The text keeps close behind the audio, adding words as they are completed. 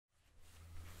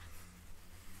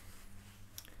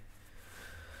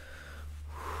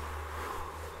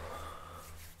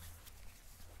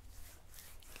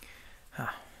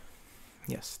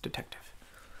Yes, detective.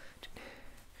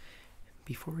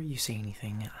 Before you say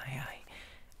anything,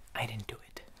 I didn't do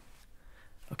it.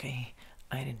 Okay?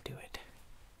 I didn't do it.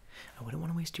 I wouldn't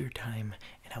want to waste your time,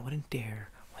 and I wouldn't dare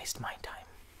waste my time.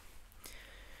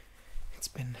 It's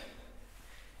been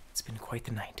quite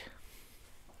the night.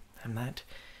 I'm not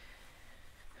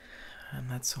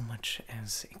so much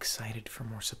as excited for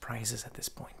more surprises at this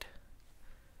point.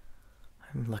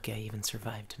 I'm lucky I even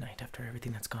survived tonight after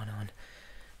everything that's gone on.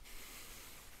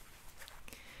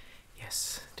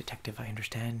 Yes, detective, I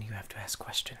understand you have to ask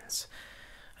questions.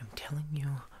 I'm telling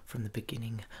you from the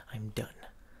beginning, I'm done.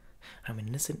 I'm an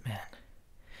innocent man.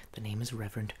 The name is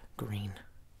Reverend Green.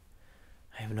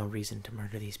 I have no reason to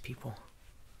murder these people.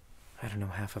 I don't know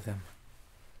half of them.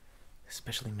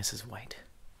 Especially Mrs. White.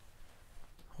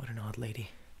 What an odd lady.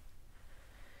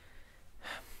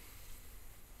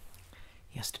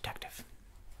 Yes, detective.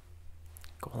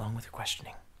 Go along with your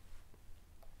questioning.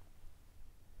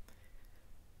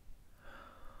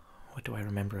 What do I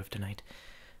remember of tonight?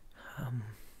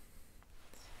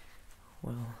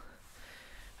 Well,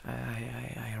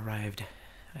 I arrived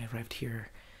here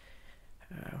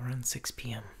around 6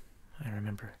 p.m. I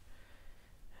remember.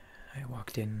 I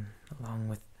walked in along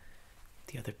with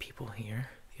the other people here,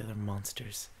 the other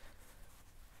monsters.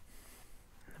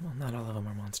 Well, not all of them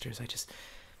are monsters. I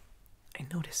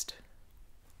noticed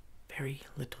very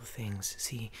little things.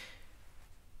 See,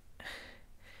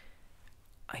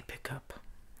 I pick up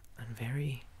on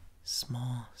very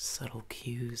small, subtle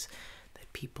cues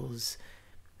that people's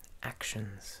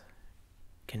actions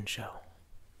can show.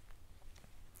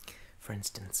 For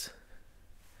instance,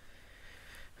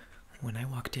 when I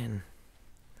walked in,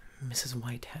 Mrs.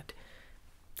 White had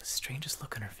the strangest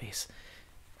look on her face,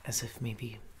 as if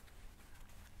maybe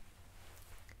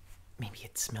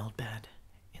it smelled bad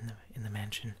in the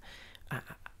mansion.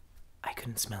 I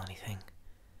couldn't smell anything,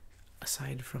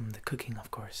 aside from the cooking, of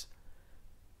course.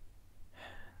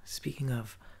 Speaking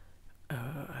of,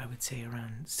 I would say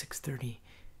around 6:30,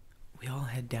 we all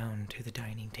head down to the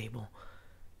dining table,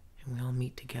 and we all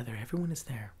meet together. Everyone is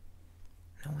there.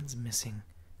 No one's missing.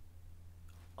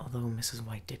 Although Mrs.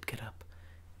 White did get up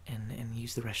and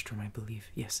use the restroom, I believe.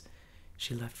 Yes,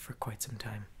 she left for quite some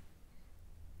time.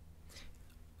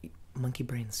 Monkey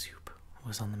brain soup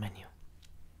was on the menu.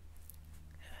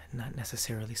 Not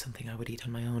necessarily something I would eat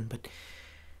on my own, but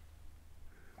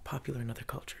popular in other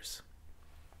cultures.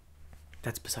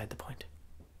 That's beside the point.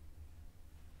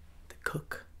 The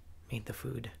cook made the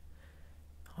food.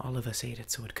 All of us ate it,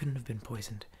 so it couldn't have been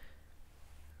poisoned.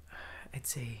 I'd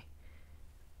say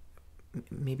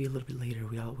maybe a little bit later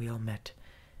we all met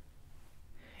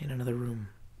in another room.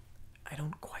 I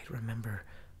don't quite remember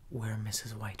where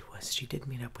Mrs. White was. She did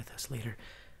meet up with us later,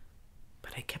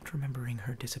 but I kept remembering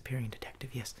her disappearing,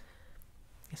 detective. Yes,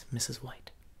 Mrs.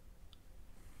 White.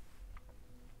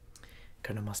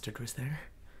 Colonel Mustard was there.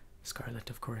 Scarlet,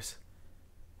 of course.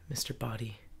 Mr.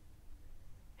 Body,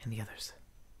 and the others.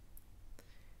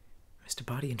 Mr.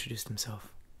 Body introduced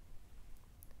himself.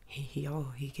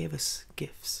 He gave us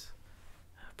gifts.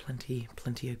 Plenty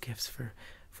of gifts for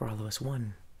all of us.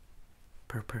 One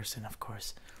per person, of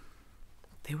course.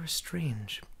 They were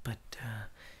strange, but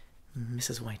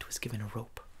Mrs. White was given a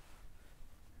rope.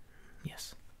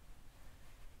 Yes.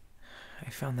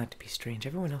 I found that to be strange.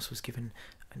 Everyone else was given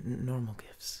normal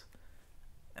gifts.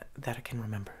 That I can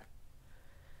remember.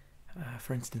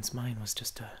 For instance, mine was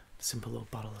just a simple little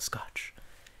bottle of scotch.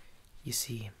 You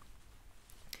see,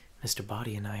 Mr.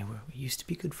 Body and I we used to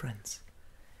be good friends.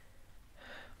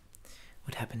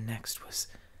 What happened next was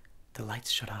the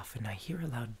lights shut off and I hear a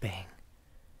loud bang.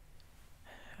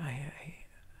 I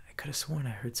could have sworn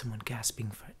I heard someone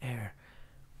gasping for air.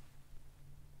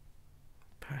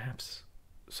 Perhaps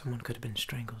someone could have been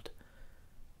strangled.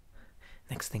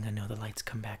 Next thing I know, the lights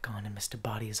come back on and Mr.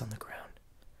 Body is on the ground.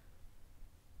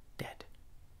 Dead.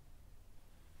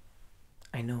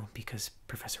 I know because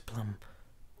Professor Plum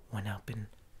went up and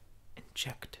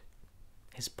checked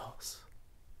his pulse.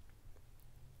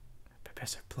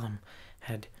 Professor Plum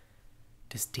had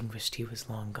distinguished he was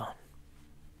long gone.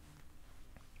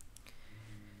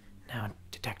 Now,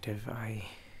 detective, I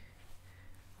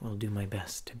will do my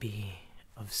best to be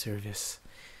of service.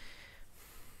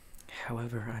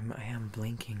 However, I am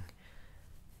blanking.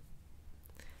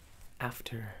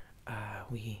 After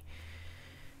we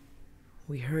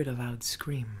heard a loud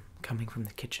scream coming from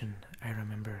the kitchen, I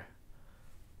remember.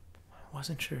 I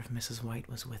wasn't sure if Mrs. White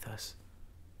was with us.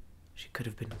 She could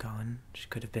have been gone. She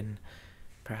could have been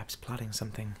perhaps plotting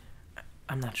something.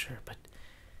 I'm not sure, but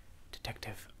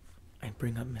detective, I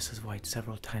bring up Mrs. White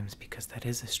several times because that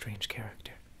is a strange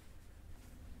character.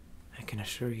 I can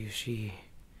assure you she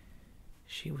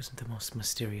she wasn't the most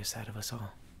mysterious out of us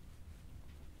all.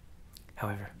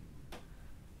 However,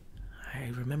 I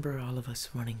remember all of us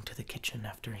running to the kitchen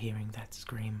after hearing that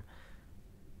scream.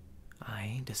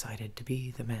 I decided to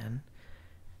be the man,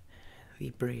 the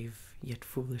brave yet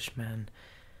foolish man,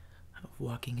 of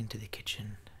walking into the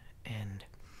kitchen and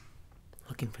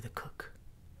looking for the cook.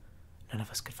 None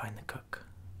of us could find the cook.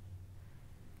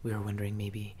 We were wondering,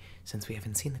 maybe, since we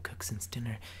haven't seen the cook since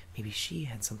dinner, maybe she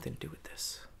had something to do with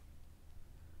this.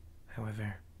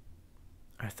 However,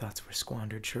 our thoughts were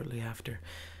squandered shortly after,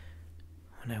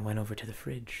 when I went over to the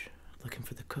fridge, looking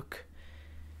for the cook,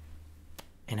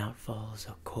 and out falls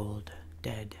a cold,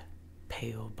 dead,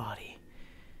 pale body.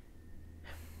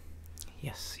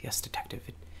 Yes, detective,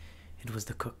 it was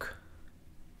the cook.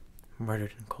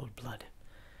 Murdered in cold blood.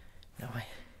 No,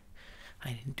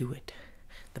 I didn't do it.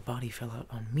 The body fell out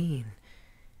on me,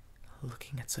 and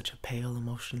looking at such a pale,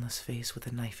 emotionless face with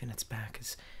a knife in its back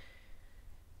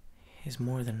is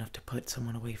more than enough to put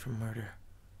someone away from murder.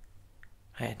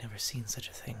 I had never seen such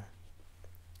a thing.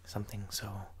 Something so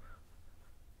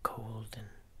cold and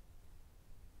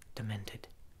demented.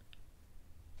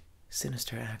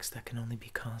 Sinister acts that can only be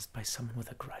caused by someone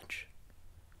with a grudge.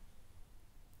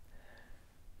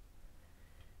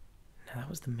 Now that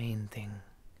was the main thing,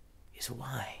 is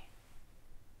why?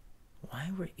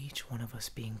 Why were each one of us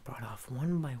being brought off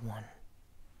one by one?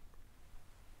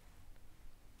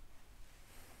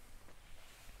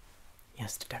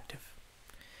 Yes, detective.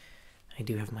 I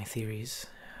do have my theories.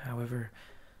 However,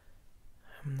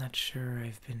 I'm not sure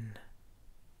I've been...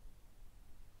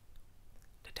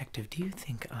 Detective, do you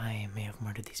think I may have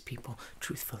murdered these people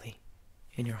truthfully,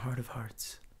 in your heart of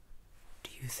hearts? Do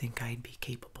you think I'd be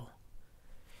capable?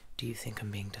 Do you think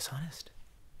I'm being dishonest?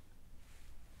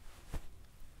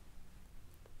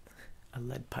 A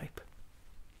lead pipe.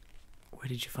 Where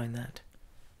did you find that?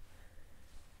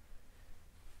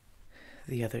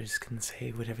 The others can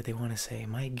say whatever they want to say.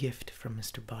 My gift from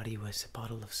Mr. Body was a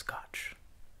bottle of scotch.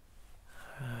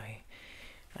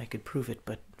 I could prove it,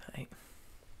 but I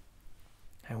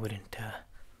wouldn't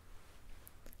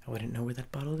know where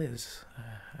that bottle is.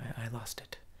 I lost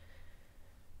it.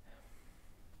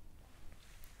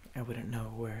 I wouldn't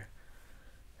know where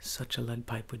such a lead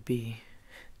pipe would be.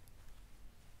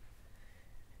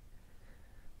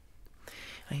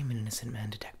 I am an innocent man,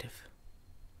 detective.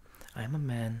 I am a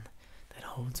man that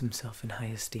holds himself in high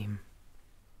esteem.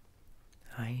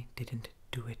 I didn't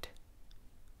do it.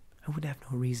 I would have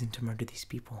no reason to murder these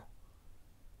people.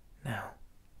 Now,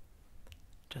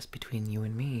 just between you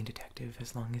and me, detective,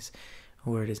 as long as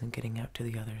word isn't getting out to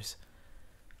the others,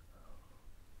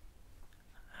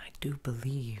 I do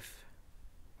believe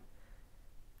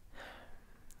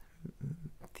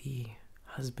the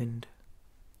husband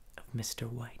of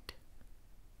Mr. White,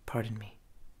 pardon me,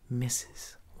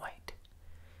 Mrs. White,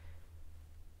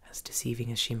 as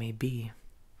deceiving as she may be,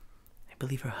 I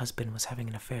believe her husband was having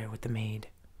an affair with the maid.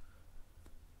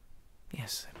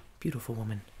 Yes, a beautiful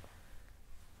woman.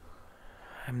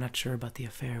 I'm not sure about the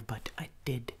affair, but I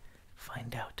did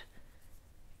find out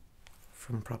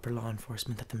from proper law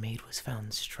enforcement that the maid was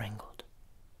found strangled.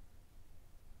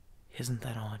 Isn't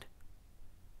that odd?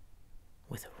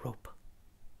 With rope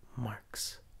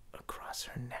marks across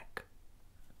her neck.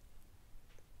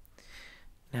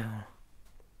 Now,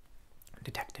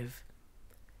 detective,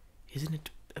 isn't it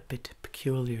a bit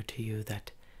peculiar to you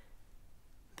that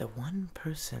the one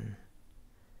person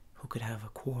who could have a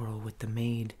quarrel with the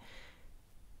maid,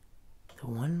 the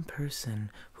one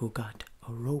person who got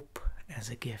a rope as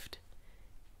a gift,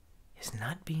 is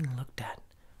not being looked at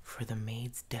for the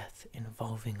maid's death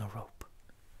involving a rope?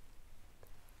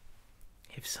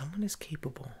 If someone is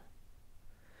capable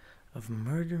of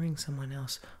murdering someone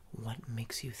else, what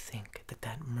makes you think that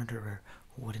that murderer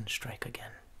wouldn't strike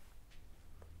again?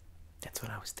 That's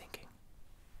what I was thinking.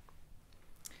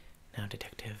 Now,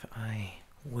 detective, I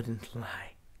wouldn't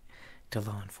lie to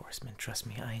law enforcement. Trust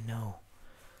me, I know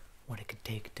what it could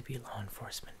take to be law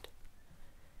enforcement.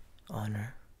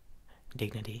 Honor,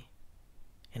 dignity,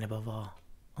 and above all,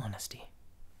 honesty.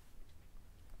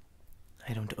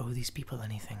 I don't owe these people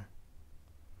anything.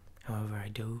 However, I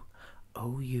do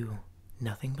owe you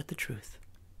nothing but the truth.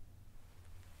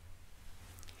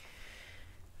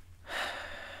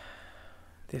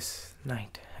 This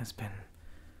night has been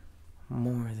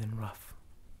more than rough.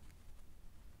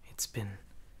 It's been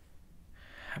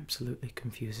absolutely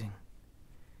confusing.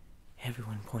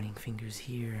 Everyone pointing fingers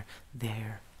here,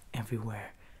 there,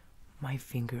 everywhere. My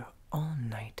finger all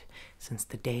night since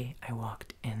the day I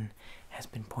walked in has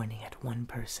been pointing at one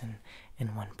person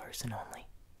and one person only.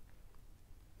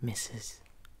 Mrs.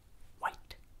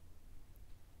 White.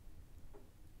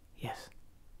 Yes,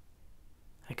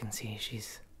 I can see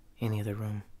she's in the other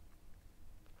room.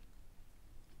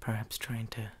 Perhaps trying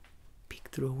to peek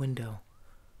through a window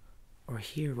or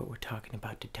hear what we're talking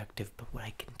about, Detective, but what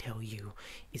I can tell you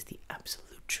is the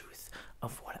absolute truth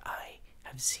of what I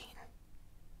have seen.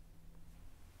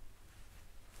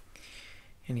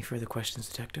 Any further questions,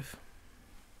 Detective?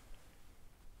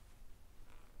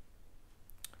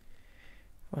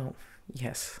 Well,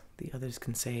 yes, the others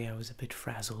can say I was a bit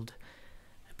frazzled,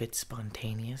 a bit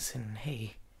spontaneous, and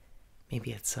hey,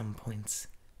 maybe at some points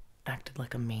acted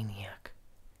like a maniac.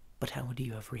 But how would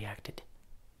you have reacted?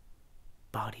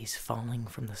 Bodies falling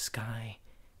from the sky,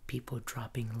 people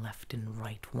dropping left and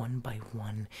right one by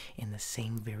one in the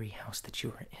same very house that you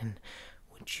were in.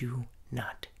 Would you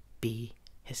not be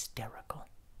hysterical?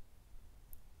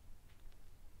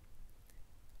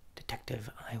 Detective,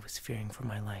 I was fearing for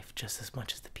my life just as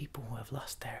much as the people who have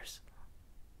lost theirs.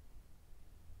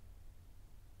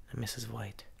 And Mrs.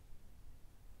 White,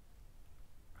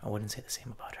 I wouldn't say the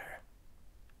same about her.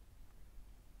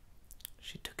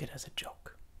 She took it as a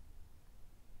joke.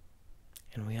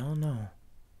 And we all know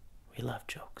we love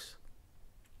jokes.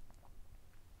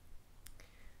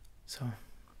 So,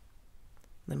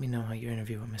 let me know how your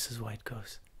interview with Mrs. White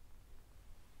goes.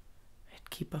 I'd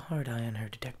keep a hard eye on her,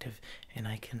 Detective, and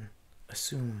I can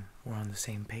assume we're on the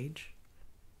same page?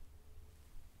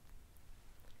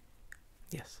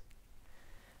 Yes.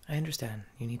 I understand.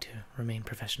 You need to remain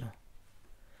professional.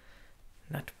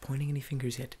 Not pointing any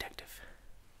fingers yet, Detective.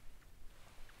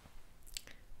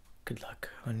 Good luck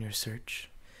on your search.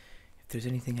 If there's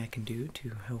anything I can do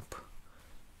to help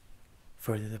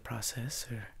further the process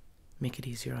or make it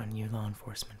easier on you, law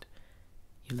enforcement,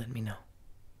 you let me know.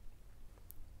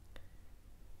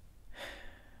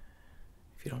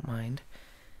 If you don't mind,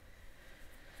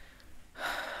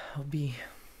 I'll be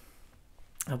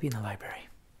in the library.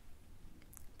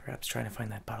 Perhaps trying to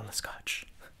find that bottle of scotch.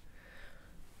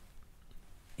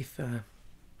 If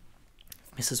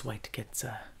Mrs. White gets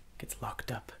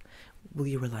locked up, will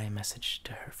you relay a message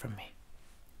to her from me?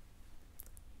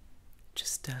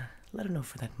 Just let her know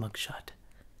for that mugshot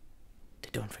to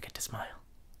don't forget to smile.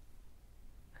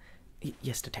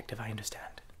 Yes, Detective, I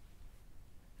understand.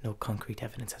 No concrete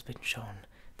evidence has been shown,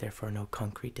 therefore no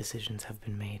concrete decisions have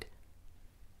been made.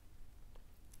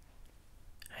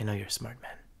 I know you're a smart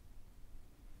man.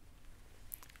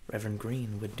 Reverend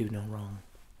Green would do no wrong.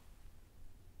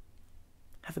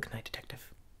 Have a good night,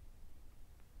 Detective.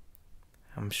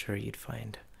 I'm sure you'd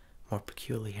find more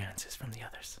peculiar answers from the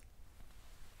others.